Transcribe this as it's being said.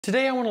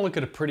Today I want to look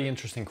at a pretty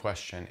interesting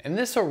question, and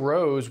this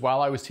arose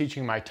while I was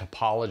teaching my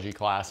topology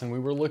class and we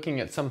were looking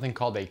at something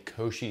called a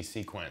Cauchy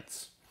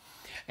sequence.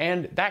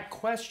 And that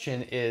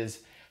question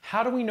is,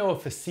 how do we know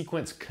if a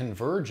sequence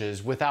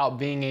converges without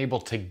being able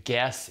to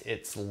guess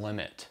its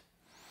limit?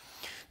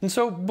 And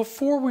so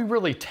before we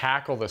really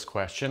tackle this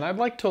question, I'd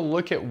like to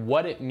look at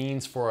what it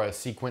means for a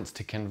sequence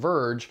to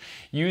converge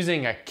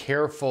using a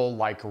careful,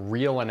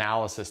 real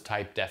analysis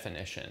type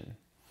definition.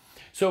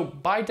 So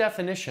by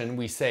definition,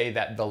 we say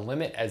that the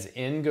limit as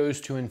n goes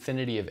to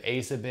infinity of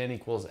a sub n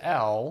equals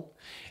L,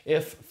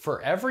 if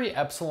for every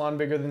epsilon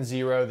bigger than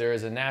 0, there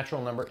is a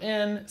natural number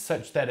n,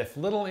 such that if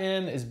little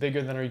n is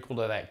bigger than or equal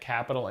to that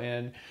capital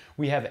N,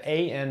 we have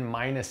a n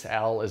minus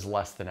L is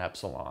less than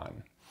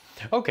epsilon.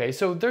 Okay,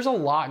 so there's a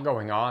lot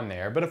going on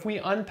there, but if we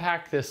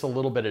unpack this a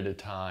little bit at a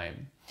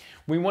time,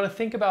 we want to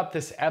think about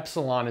this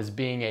epsilon as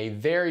being a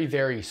very,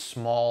 very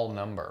small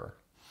number.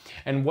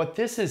 And what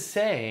this is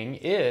saying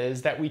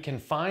is that we can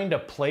find a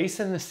place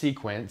in the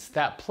sequence.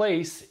 That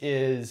place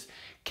is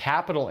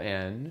capital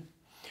N,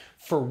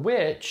 for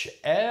which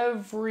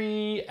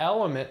every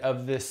element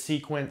of this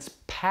sequence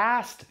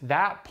past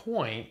that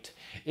point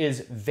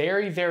is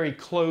very, very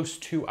close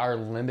to our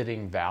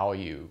limiting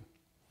value.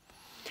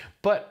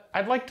 But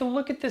I'd like to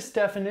look at this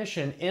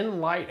definition in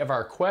light of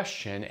our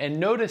question and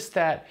notice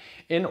that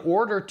in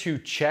order to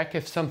check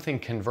if something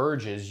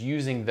converges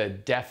using the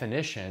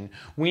definition,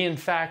 we in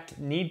fact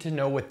need to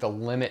know what the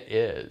limit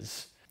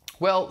is.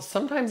 Well,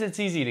 sometimes it's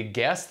easy to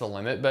guess the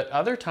limit, but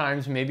other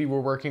times maybe we're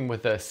working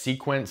with a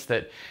sequence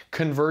that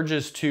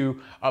converges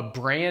to a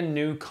brand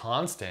new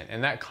constant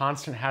and that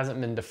constant hasn't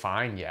been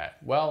defined yet.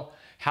 Well,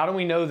 how do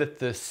we know that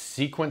the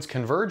sequence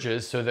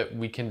converges so that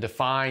we can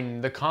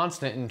define the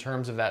constant in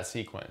terms of that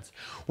sequence?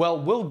 Well,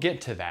 we'll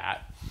get to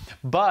that,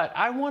 but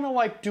I want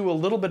to do a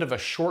little bit of a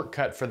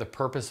shortcut for the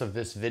purpose of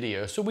this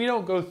video so we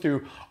don't go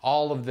through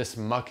all of this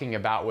mucking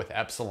about with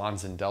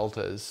epsilons and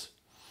deltas.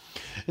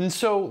 And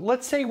so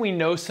let's say we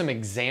know some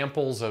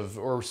examples of,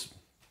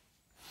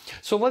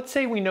 let's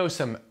say we know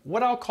some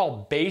what I'll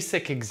call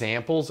basic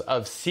examples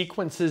of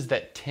sequences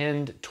that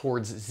tend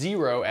towards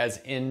 0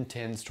 as n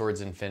tends towards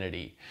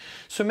infinity.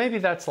 So maybe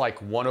that's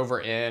like 1 over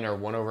n or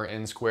 1 over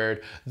n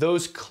squared.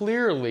 Those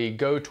clearly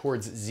go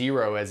towards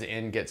 0 as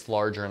n gets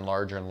larger and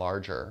larger and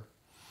larger.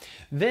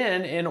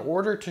 Then, in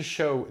order to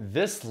show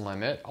this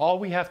limit, all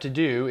we have to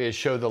do is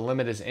show the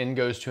limit as n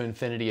goes to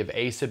infinity of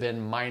a sub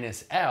n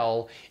minus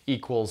L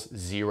equals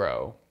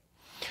 0.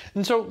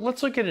 And so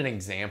let's look at an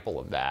example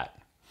of that.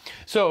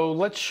 So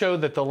let's show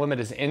that the limit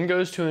as n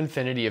goes to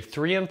infinity of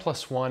 3n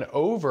plus 1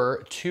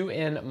 over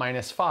 2n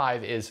minus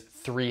 5 is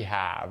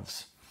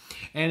 3/2.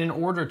 And in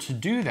order to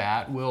do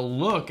that, we'll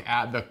look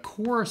at the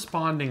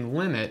corresponding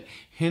limit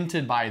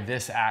hinted by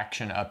this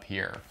action up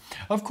here.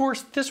 Of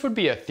course, this would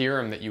be a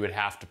theorem that you would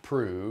have to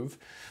prove,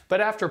 but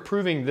after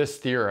proving this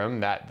theorem,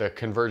 that the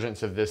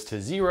convergence of this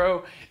to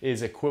 0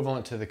 is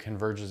equivalent to the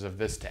convergence of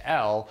this to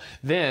L,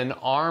 then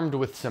armed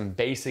with some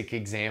basic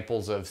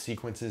examples of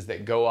sequences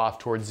that go off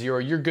towards 0,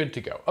 you're good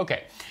to go.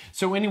 Okay,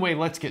 so anyway,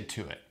 let's get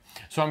to it.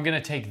 So I'm going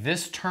to take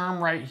this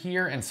term right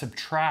here and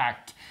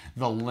subtract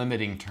the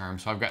limiting term.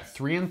 So I've got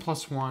 3n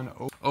plus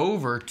 1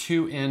 over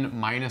 2n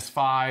minus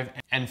 5,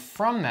 and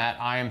from that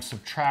I am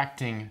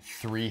subtracting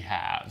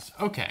 3/2.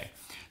 Okay,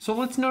 so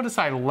let's notice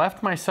I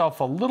left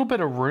myself a little bit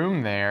of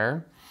room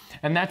there,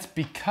 and that's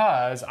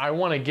because I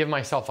want to give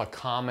myself a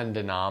common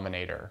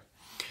denominator.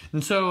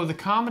 And so the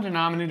common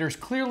denominator is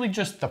clearly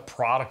just the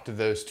product of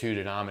those two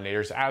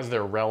denominators as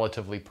they're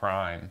relatively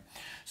prime.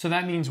 So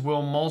that means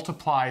we'll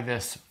multiply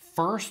this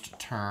first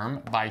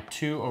term by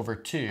 2 over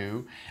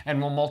 2,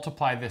 and we'll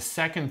multiply this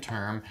second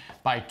term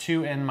by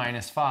 2n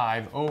minus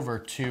 5 over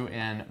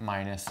 2n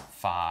minus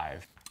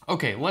 5.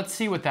 Okay, let's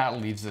see what that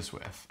leaves us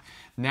with.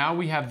 Now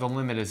we have the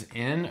limit as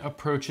n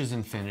approaches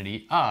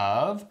infinity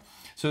of,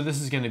 so this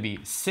is going to be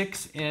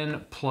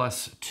 6n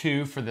plus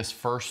 2 for this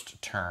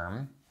first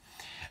term,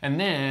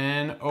 and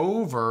then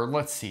over,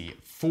 let's see,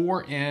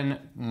 4n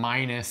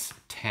minus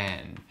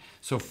 10.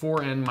 So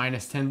 4n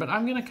minus 10, but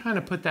I'm going to kind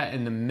of put that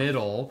in the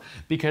middle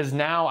because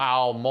now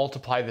I'll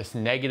multiply this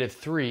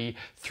 -3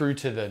 through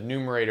to the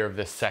numerator of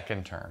this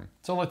second term.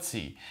 So let's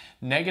see,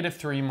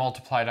 -3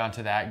 multiplied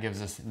onto that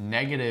gives us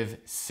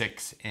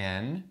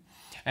 -6n,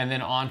 and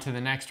then on to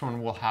the next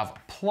one we'll have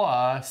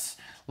plus,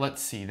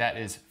 let's see, that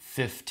is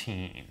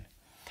 15.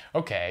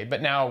 Okay,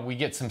 but now we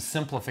get some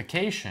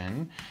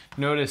simplification.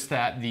 Notice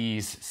that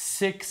these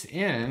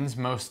 6n's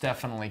most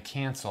definitely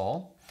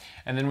cancel.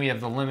 And then we have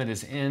the limit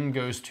as n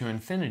goes to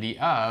infinity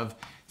of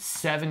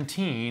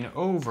 17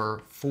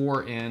 over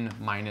 4n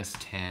minus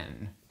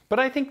 10. But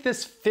I think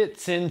this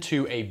fits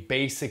into a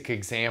basic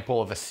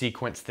example of a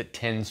sequence that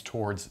tends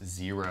towards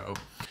 0.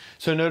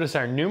 So notice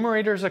our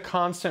numerator is a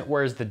constant,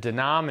 whereas the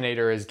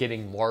denominator is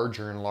getting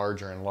larger and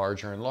larger and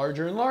larger and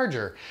larger and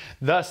larger.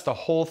 Thus, the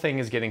whole thing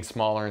is getting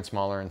smaller and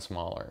smaller and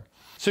smaller.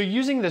 So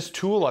using this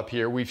tool up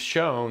here, we've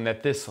shown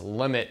that this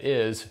limit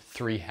is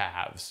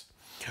 3/2.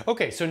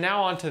 Okay, so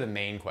now on to the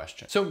main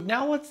question. So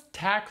now let's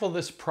tackle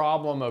this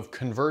problem of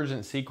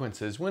convergent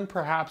sequences when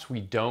perhaps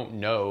we don't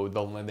know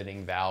the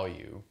limiting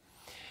value.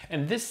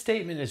 And this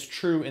statement is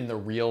true in the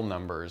real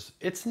numbers.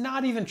 It's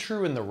not even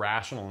true in the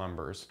rational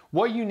numbers.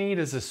 What you need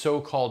is a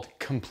so-called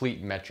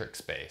complete metric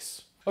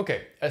space.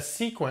 Okay, a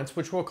sequence,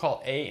 which we'll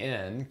call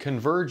AN,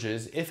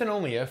 converges if and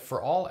only if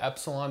for all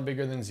epsilon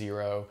bigger than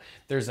 0,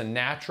 there's a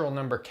natural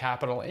number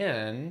capital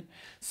N,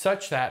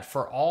 such that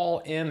for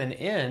all m and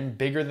n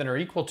bigger than or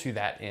equal to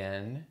that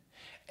n,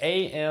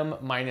 am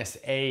minus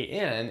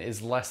an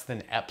is less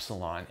than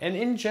epsilon. And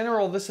in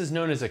general, this is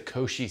known as a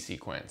Cauchy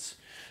sequence.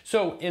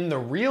 So in the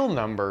real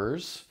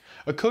numbers,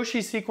 a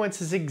Cauchy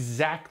sequence is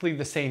exactly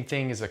the same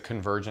thing as a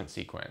convergent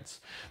sequence.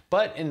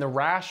 But in the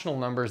rational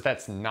numbers,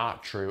 that's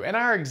not true. And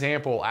our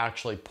example will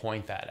actually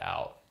point that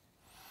out.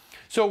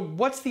 So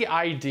what's the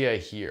idea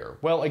here?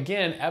 Well,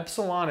 again,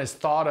 epsilon is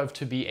thought of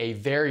to be a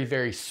very,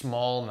 very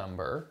small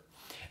number.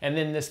 And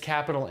then this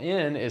capital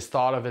N is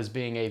thought of as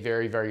being a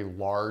very, very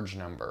large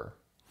number.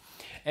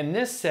 And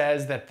this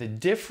says that the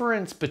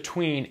difference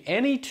between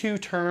any two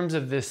terms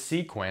of this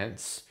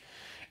sequence,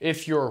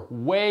 if you're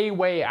way,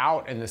 way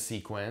out in the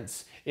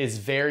sequence, is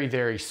very,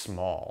 very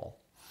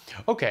small.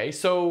 Okay,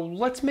 so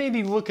let's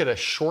maybe look at a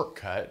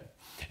shortcut.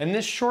 And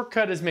this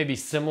shortcut is maybe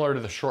similar to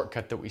the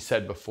shortcut that we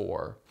said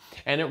before.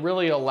 And it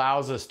really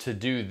allows us to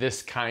do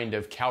this kind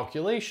of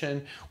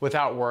calculation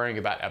without worrying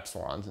about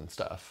epsilons and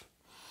stuff.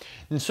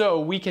 And so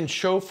we can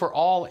show for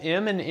all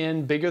m and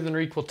n bigger than or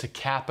equal to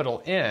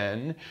capital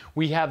N,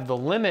 we have the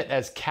limit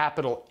as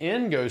capital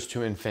N goes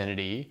to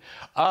infinity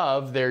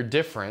of their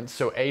difference,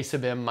 so a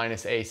sub m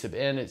minus a sub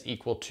n is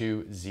equal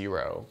to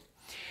 0.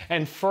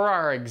 And for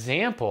our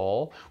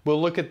example,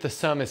 we'll look at the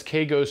sum as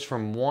k goes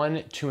from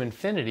 1 to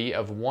infinity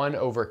of 1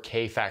 over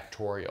k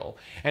factorial.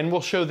 And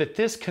we'll show that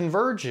this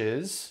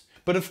converges.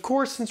 But of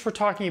course, since we're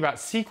talking about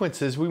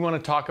sequences, we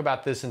want to talk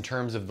about this in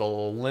terms of the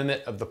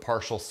limit of the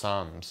partial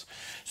sums.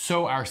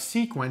 So our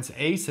sequence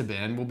a sub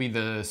n will be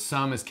the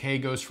sum as k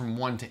goes from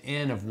 1 to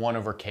n of 1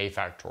 over k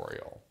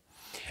factorial.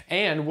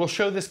 And we'll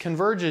show this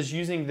converges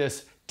using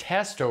this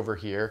test over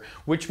here,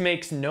 which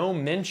makes no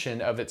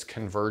mention of its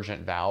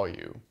convergent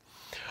value.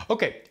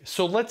 Okay,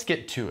 so let's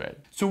get to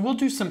it. So we'll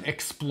do some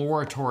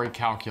exploratory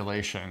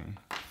calculation.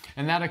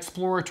 And that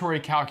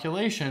exploratory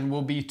calculation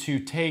will be to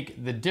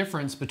take the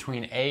difference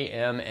between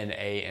am and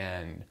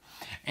an.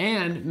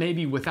 And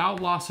maybe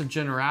without loss of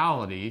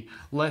generality,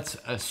 let's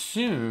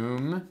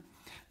assume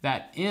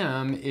that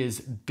m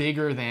is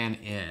bigger than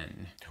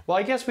n. Well,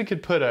 I guess we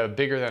could put a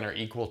bigger than or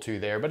equal to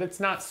there, but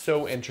it's not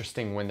so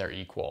interesting when they're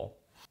equal.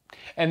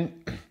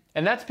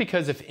 And that's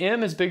because if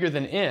m is bigger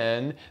than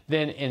n,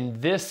 then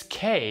in this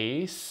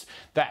case,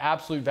 the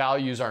absolute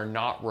values are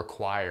not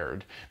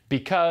required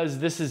because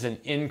this is an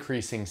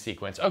increasing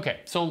sequence. Okay,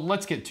 so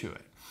let's get to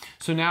it.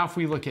 So now if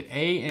we look at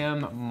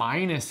am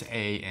minus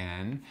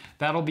an,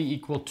 that'll be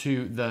equal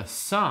to the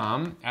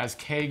sum as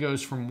k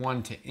goes from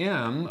 1 to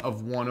m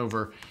of 1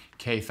 over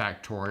k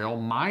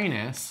factorial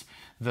minus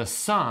the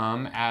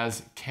sum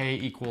as k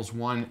equals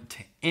 1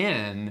 to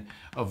n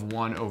of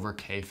 1 over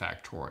k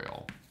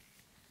factorial.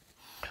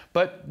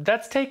 But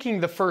that's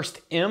taking the first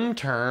m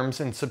terms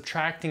and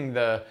subtracting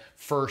the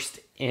first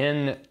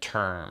n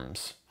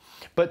terms.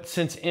 But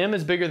since m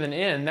is bigger than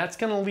n, that's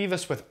going to leave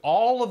us with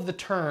all of the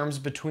terms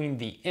between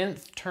the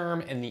nth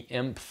term and the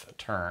mth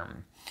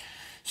term.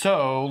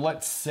 So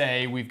let's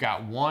say we've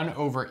got 1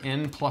 over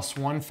n plus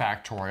 1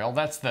 factorial.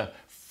 That's the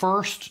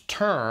first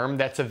term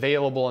that's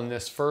available in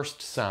this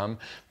first sum,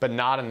 but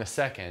not in the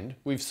second.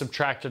 We've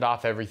subtracted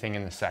off everything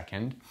in the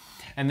second.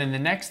 And then the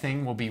next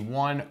thing will be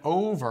 1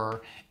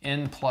 over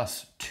n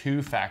plus 2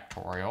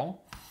 factorial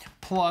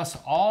plus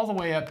all the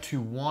way up to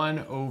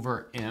 1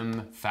 over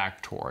m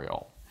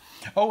factorial.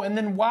 Oh, and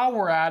then while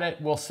we're at it,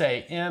 we'll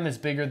say m is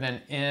bigger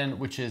than n,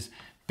 which is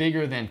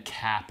bigger than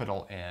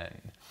capital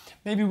N.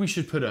 Maybe we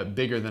should put a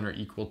bigger than or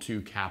equal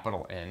to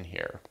capital N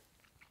here.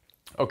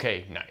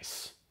 Okay,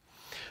 nice.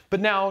 But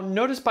now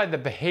notice by the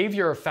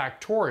behavior of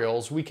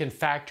factorials, we can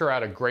factor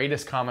out a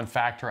greatest common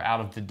factor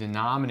out of the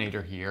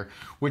denominator here,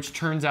 which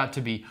turns out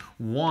to be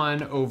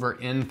 1 over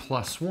n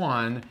plus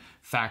 1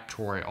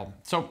 factorial.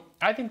 So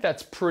I think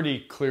that's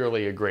pretty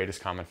clearly a greatest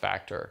common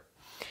factor.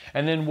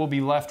 And then we'll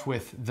be left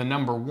with the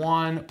number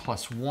 1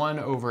 plus 1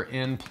 over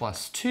n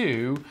plus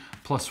 2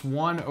 plus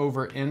 1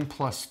 over n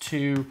plus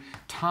 2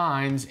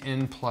 times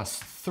n plus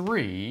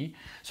 3.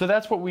 So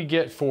that's what we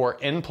get for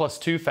n plus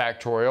 2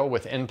 factorial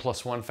with n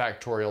plus 1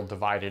 factorial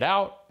divided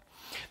out.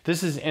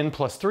 This is n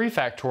plus 3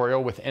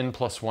 factorial with n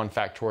plus 1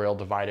 factorial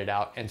divided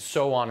out, and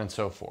so on and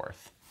so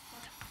forth.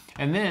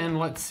 And then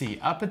let's see,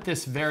 up at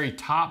this very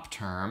top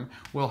term,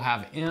 we'll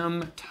have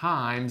m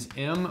times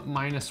m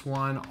minus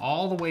 1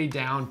 all the way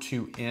down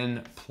to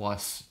n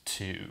plus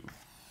 2.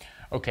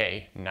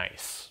 Okay,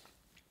 nice.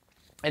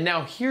 And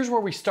now here's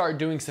where we start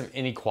doing some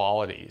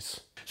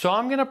inequalities. So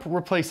I'm going to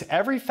replace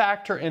every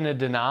factor in a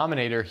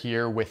denominator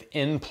here with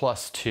n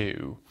plus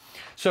 2.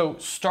 So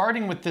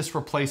starting with this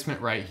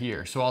replacement right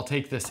here. So I'll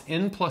take this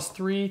n plus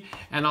 3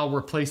 and I'll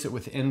replace it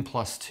with n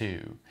plus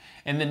 2.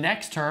 In the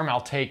next term,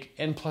 I'll take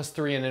n plus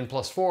 3 and n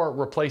plus 4,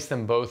 replace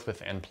them both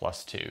with n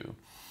plus 2.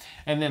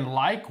 And then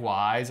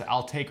likewise,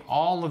 I'll take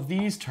all of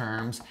these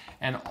terms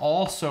and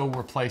also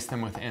replace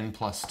them with n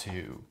plus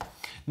 2.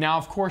 Now,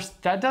 of course,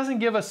 that doesn't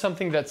give us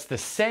something that's the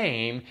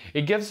same.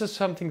 It gives us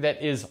something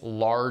that is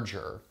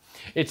larger.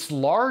 It's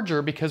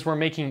larger because we're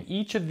making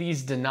each of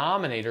these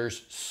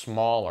denominators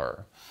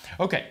smaller.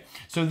 Okay,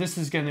 so this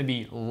is going to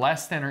be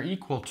less than or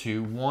equal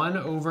to 1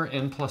 over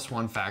n plus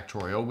 1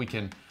 factorial. We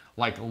can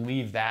like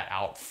leave that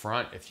out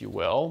front, if you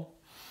will.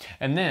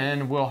 And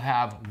then we'll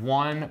have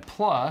 1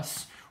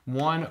 plus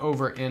 1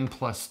 over n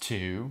plus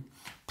 2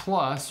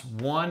 plus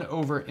 1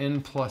 over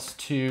n plus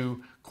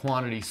 2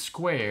 quantity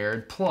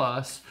squared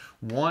plus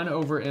 1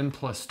 over n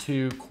plus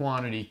 2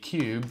 quantity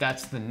cubed.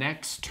 That's the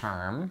next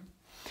term.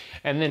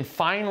 And then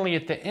finally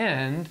at the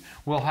end,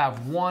 we'll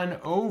have 1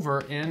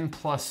 over n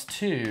plus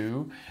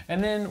 2.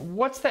 And then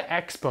what's the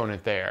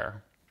exponent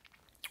there?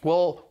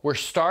 Well, we're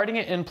starting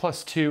at n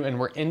plus 2 and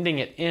we're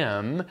ending at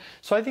m.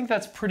 So I think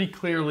that's pretty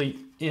clearly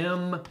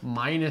m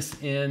minus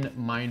n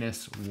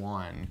minus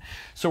 1.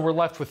 So we're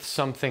left with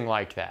something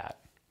like that.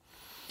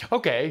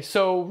 Okay,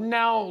 so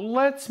now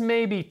let's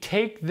maybe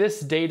take this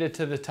data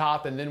to the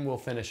top and then we'll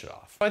finish it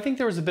off. I think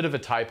there was a bit of a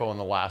typo on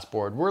the last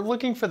board. We're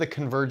looking for the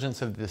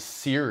convergence of this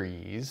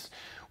series,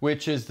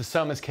 which is the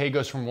sum as k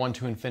goes from 1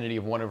 to infinity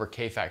of 1 over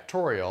k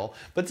factorial.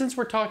 But since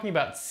we're talking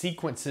about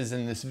sequences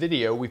in this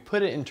video, we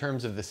put it in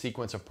terms of the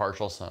sequence of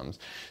partial sums.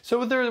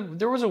 So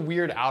there was a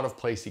weird out of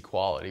place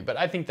equality, but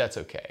I think that's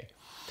okay.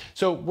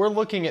 So we're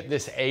looking at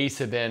this a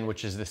sub n,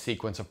 which is the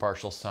sequence of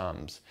partial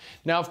sums.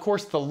 Now, of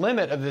course, the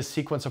limit of this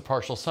sequence of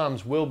partial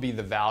sums will be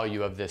the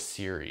value of this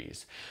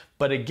series.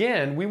 But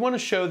again, we want to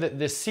show that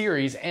this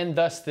series and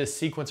thus this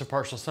sequence of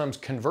partial sums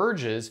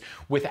converges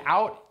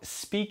without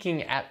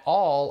speaking at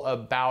all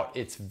about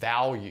its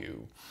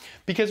value.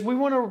 Because we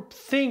want to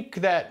think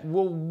that,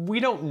 well, we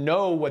don't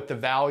know what the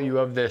value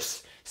of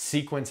this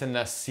sequence and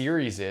thus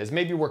series is.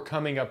 Maybe we're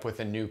coming up with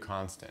a new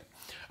constant.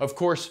 Of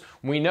course,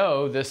 we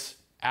know this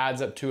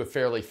adds up to a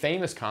fairly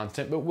famous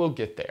constant, but we'll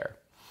get there.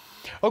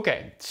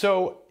 Okay,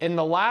 so in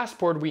the last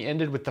board, we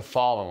ended with the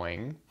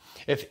following.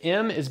 If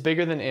m is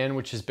bigger than n,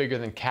 which is bigger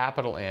than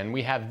capital N,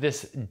 we have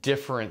this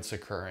difference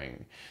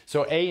occurring.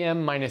 So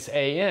am minus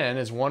an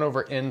is 1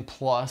 over n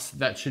plus,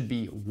 that should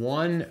be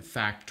 1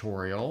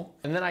 factorial.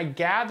 And then I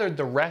gathered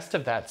the rest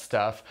of that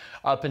stuff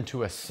up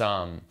into a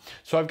sum.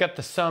 So I've got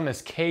the sum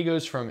as k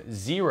goes from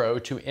 0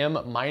 to m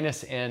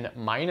minus n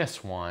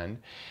minus 1,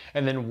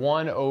 and then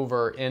 1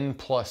 over n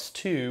plus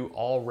 2,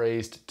 all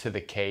raised to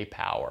the k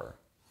power.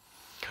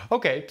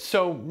 Okay,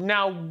 so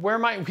now where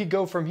might we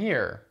go from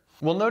here?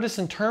 Well, notice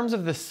in terms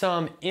of the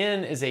sum,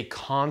 n is a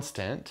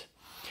constant.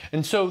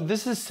 And so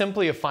this is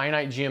simply a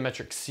finite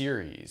geometric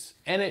series.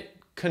 And it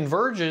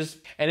converges,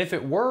 and if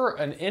it were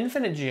an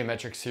infinite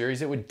geometric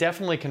series, it would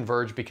definitely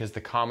converge because the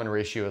common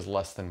ratio is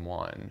less than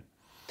 1.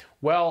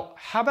 Well,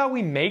 how about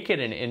we make it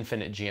an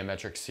infinite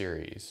geometric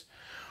series?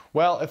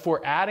 Well, if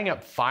we're adding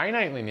up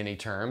finitely many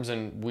terms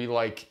and we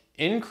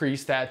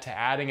increase that to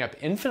adding up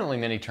infinitely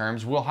many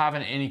terms, we'll have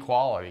an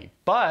inequality.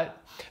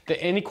 But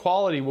the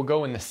inequality will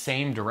go in the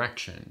same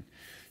direction.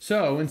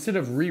 So instead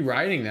of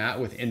rewriting that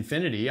with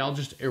infinity, I'll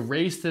just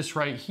erase this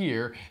right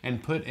here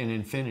and put an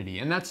infinity.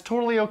 And that's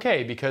totally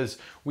okay because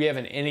we have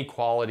an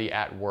inequality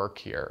at work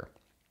here.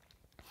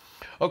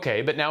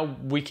 Okay, but now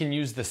we can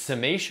use the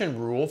summation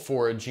rule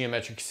for a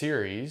geometric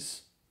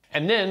series.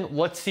 And then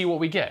let's see what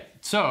we get.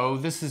 So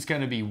this is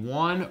going to be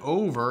 1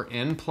 over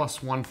n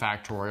plus 1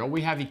 factorial.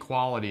 We have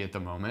equality at the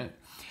moment.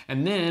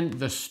 And then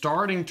the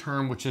starting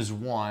term, which is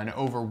 1,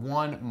 over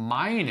 1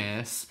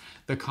 minus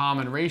the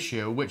common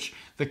ratio, which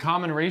the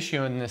common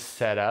ratio in this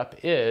setup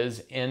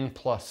is n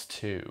plus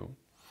 2.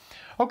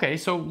 Okay,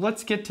 so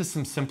let's get to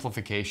some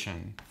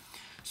simplification.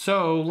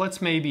 So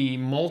let's maybe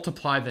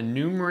multiply the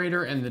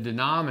numerator and the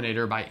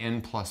denominator by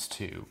n plus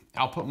 2.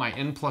 I'll put my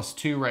n plus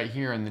 2 right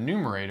here in the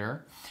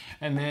numerator,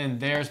 and then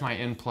there's my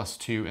n plus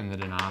 2 in the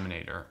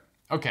denominator.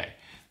 Okay,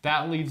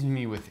 that leaves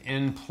me with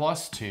n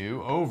plus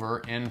 2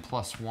 over n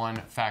plus 1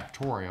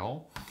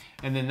 factorial,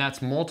 and then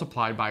that's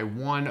multiplied by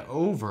 1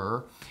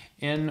 over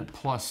n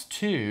plus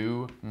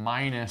 2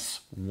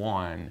 minus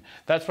 1.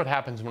 That's what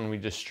happens when we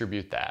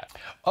distribute that.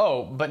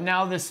 Oh, but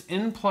now this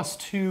n plus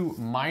 2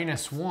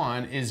 minus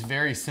 1 is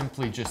very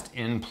simply just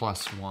n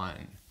plus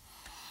 1.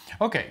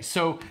 Okay,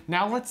 so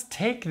now let's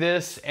take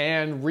this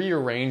and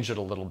rearrange it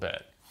a little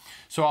bit.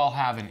 So I'll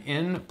have an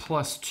n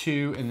plus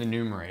 2 in the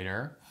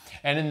numerator,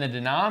 and in the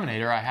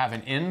denominator I have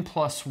an n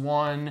plus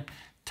 1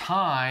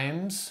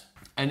 times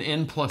an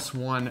n plus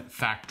 1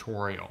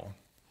 factorial.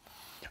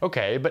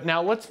 Okay, but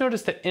now let's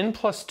notice that n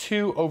plus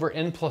 2 over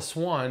n plus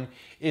 1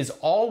 is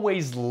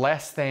always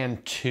less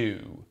than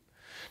 2.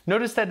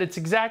 Notice that it's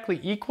exactly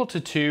equal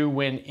to 2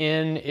 when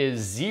n is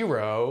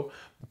 0,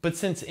 But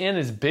since n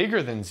is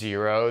bigger than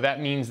 0, that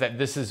means that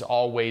this is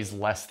always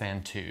less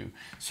than 2.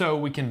 So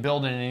we can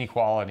build an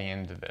inequality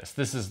into this.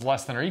 This is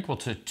less than or equal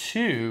to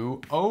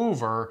 2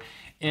 over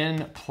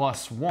n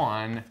plus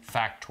 1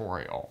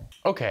 factorial.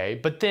 Okay,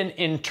 but then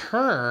in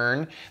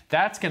turn,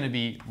 that's going to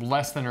be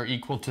less than or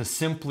equal to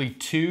simply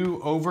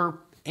 2 over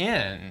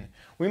n.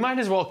 We might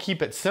as well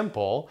keep it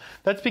simple.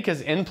 That's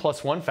because n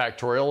plus 1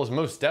 factorial is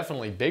most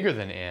definitely bigger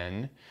than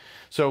n.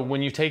 So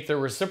when you take the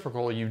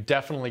reciprocal, you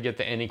definitely get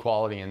the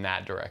inequality in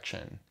that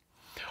direction.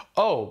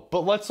 Oh,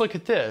 but let's look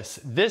at this.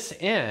 This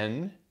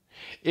n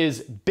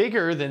is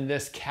bigger than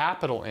this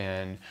capital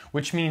N,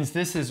 which means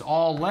this is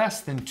all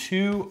less than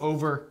 2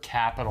 over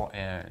capital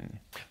N.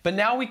 But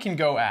now we can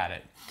go at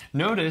it.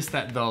 Notice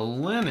that the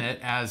limit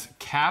as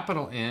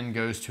capital N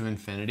goes to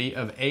infinity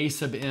of a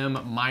sub m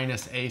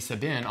minus a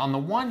sub n, on the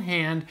one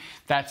hand,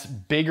 that's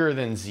bigger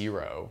than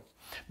 0.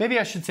 Maybe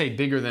I should say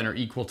bigger than or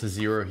equal to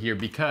 0 here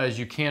because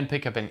you can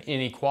pick up an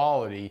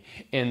inequality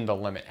in the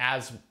limit.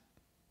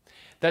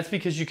 That's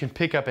because you can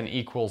pick up an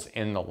equals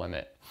in the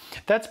limit.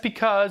 That's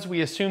because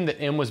we assume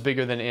that m was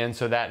bigger than n,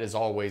 so that is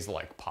always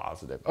like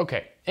positive.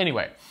 Okay,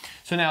 anyway,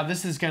 so now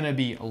this is going to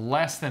be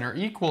less than or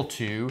equal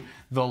to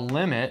the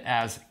limit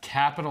as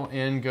capital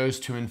N goes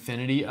to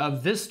infinity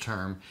of this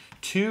term,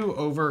 2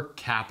 over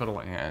capital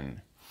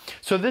N.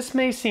 So this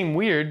may seem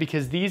weird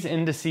because these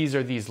indices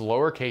are these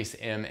lowercase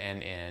m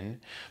and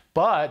n,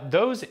 but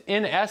those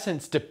in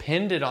essence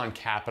depended on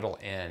capital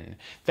N.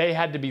 They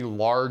had to be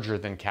larger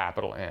than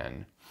capital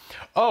N.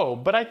 Oh,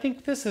 but I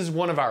think this is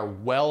one of our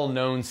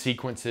well-known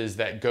sequences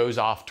that goes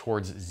off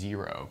towards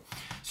 0.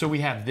 So we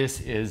have this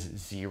is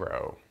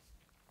 0.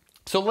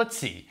 So let's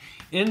see.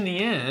 In the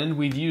end,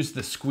 we've used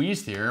the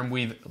squeeze theorem.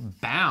 We've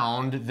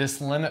bound this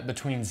limit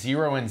between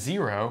 0 and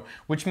 0,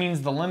 which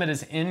means the limit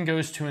as n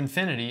goes to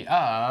infinity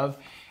of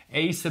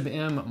a sub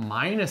m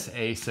minus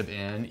a sub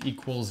n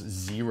equals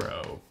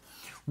 0.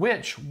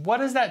 Which, what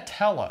does that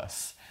tell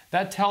us?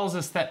 That tells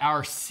us that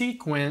our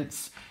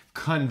sequence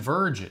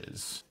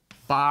converges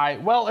by,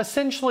 well,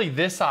 essentially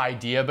this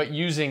idea, but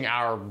using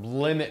our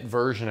limit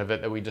version of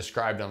it that we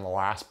described on the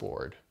last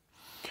board.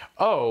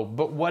 Oh,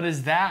 but what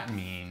does that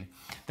mean?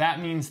 That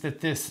means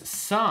that this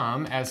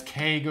sum, as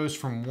k goes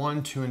from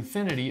 1 to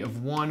infinity,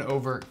 of 1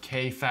 over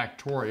k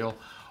factorial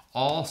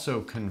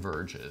also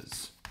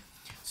converges.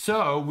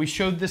 So we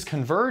showed this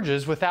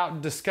converges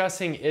without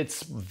discussing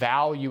its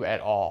value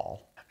at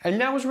all. And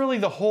that was really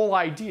the whole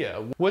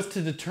idea, was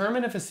to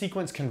determine if a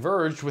sequence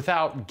converged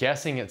without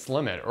guessing its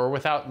limit or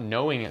without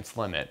knowing its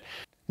limit.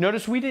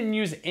 Notice we didn't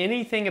use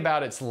anything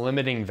about its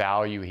limiting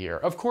value here.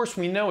 Of course,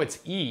 we know it's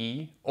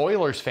E,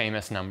 Euler's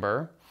famous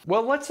number.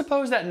 Well, let's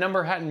suppose that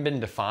number hadn't been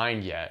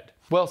defined yet.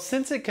 Well,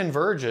 since it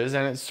converges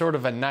and it's sort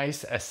of a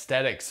nice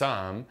aesthetic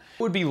sum,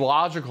 it would be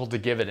logical to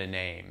give it a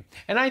name.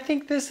 And I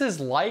think this is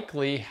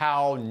likely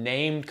how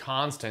named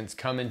constants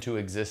come into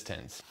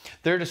existence.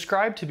 They're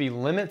described to be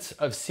limits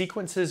of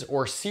sequences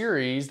or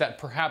series that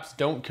perhaps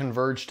don't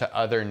converge to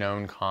other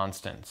known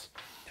constants.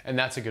 And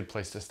that's a good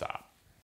place to stop.